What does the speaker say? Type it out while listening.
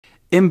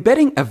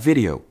Embedding a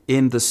video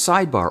in the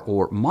sidebar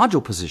or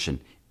module position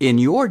in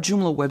your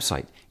Joomla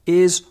website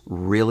is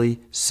really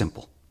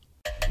simple.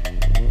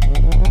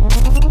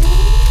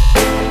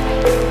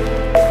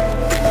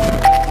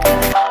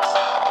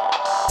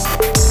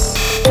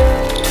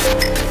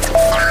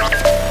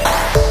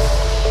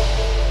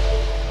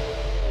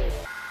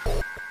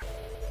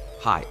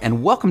 Hi,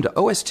 and welcome to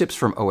OSTips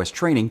from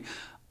OSTraining.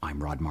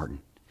 I'm Rod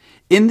Martin.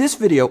 In this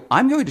video,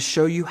 I'm going to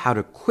show you how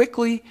to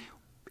quickly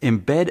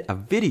embed a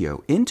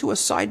video into a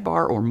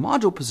sidebar or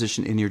module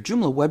position in your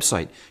Joomla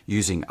website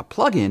using a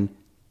plugin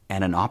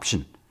and an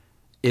option.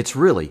 It's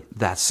really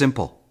that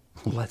simple.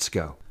 Let's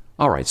go.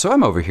 All right, so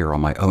I'm over here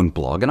on my own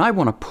blog, and I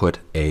want to put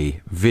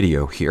a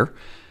video here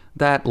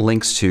that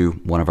links to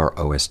one of our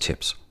OS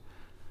tips.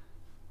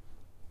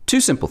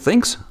 Two simple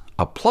things,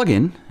 a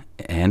plugin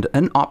and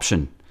an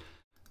option.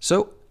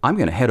 So I'm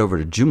going to head over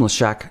to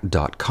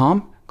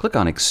joomlashack.com, click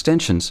on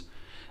extensions,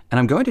 and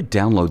I'm going to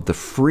download the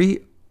free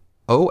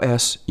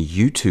OS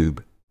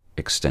YouTube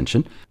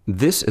extension.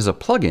 This is a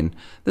plugin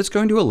that's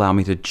going to allow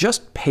me to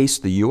just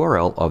paste the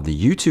URL of the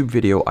YouTube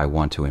video I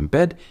want to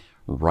embed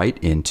right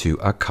into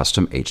a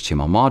custom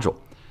HTML module.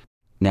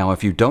 Now,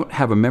 if you don't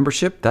have a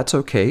membership, that's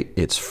okay.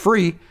 It's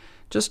free.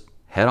 Just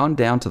head on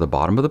down to the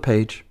bottom of the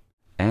page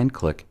and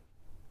click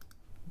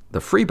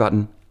the free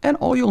button, and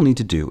all you'll need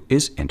to do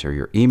is enter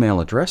your email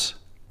address,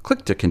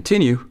 click to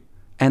continue,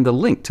 and the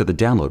link to the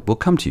download will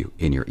come to you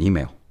in your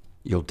email.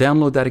 You'll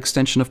download that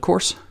extension, of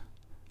course,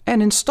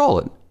 and install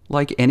it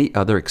like any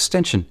other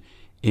extension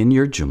in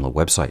your Joomla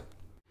website.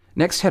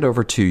 Next, head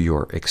over to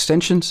your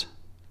extensions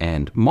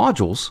and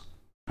modules,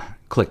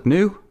 click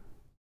new,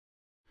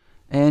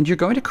 and you're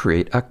going to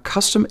create a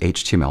custom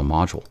HTML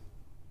module.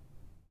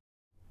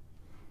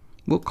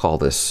 We'll call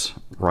this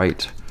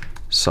right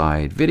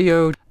side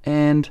video,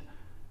 and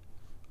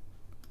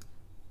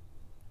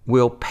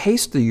we'll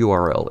paste the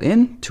URL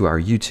in to our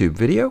YouTube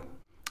video,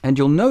 and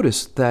you'll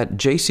notice that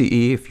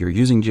JCE, if you're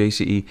using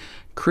JCE,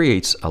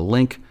 creates a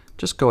link.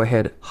 Just go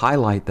ahead,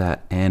 highlight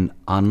that, and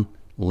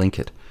unlink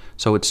it.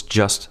 So it's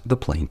just the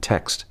plain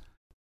text.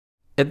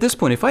 At this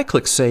point, if I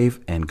click Save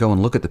and go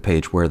and look at the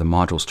page where the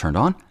module's turned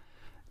on,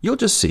 you'll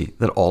just see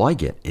that all I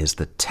get is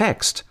the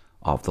text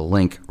of the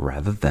link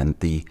rather than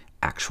the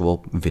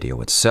actual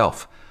video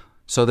itself.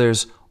 So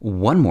there's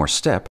one more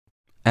step,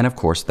 and of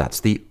course,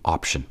 that's the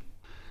option.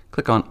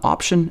 Click on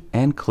Option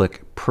and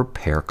click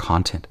Prepare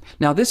Content.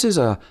 Now, this is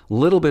a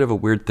little bit of a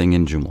weird thing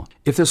in Joomla.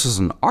 If this is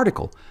an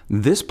article,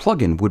 this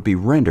plugin would be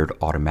rendered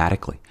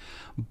automatically.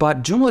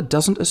 But Joomla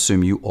doesn't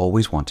assume you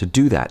always want to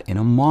do that in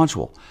a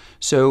module.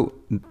 So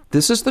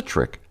this is the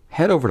trick.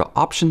 Head over to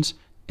Options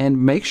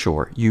and make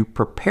sure you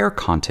prepare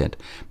content,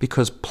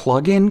 because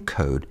plugin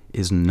code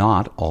is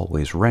not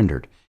always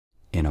rendered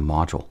in a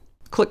module.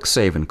 Click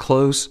Save and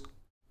Close.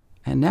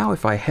 And now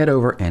if I head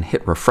over and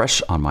hit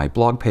refresh on my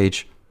blog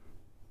page,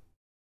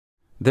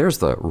 there's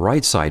the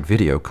right side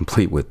video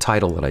complete with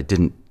title that I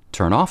didn't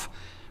turn off,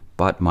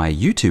 but my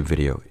YouTube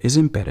video is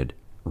embedded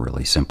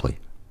really simply.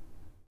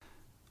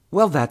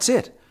 Well, that's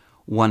it.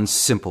 One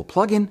simple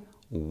plugin,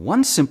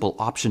 one simple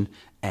option,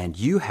 and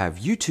you have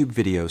YouTube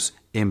videos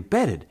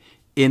embedded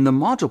in the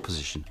module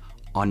position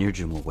on your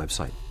Joomla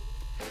website.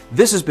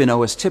 This has been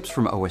OS Tips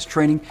from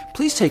OSTraining.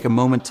 Please take a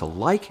moment to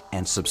like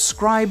and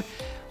subscribe,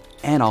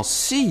 and I'll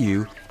see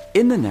you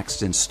in the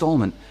next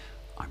installment.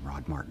 I'm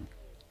Rod Martin.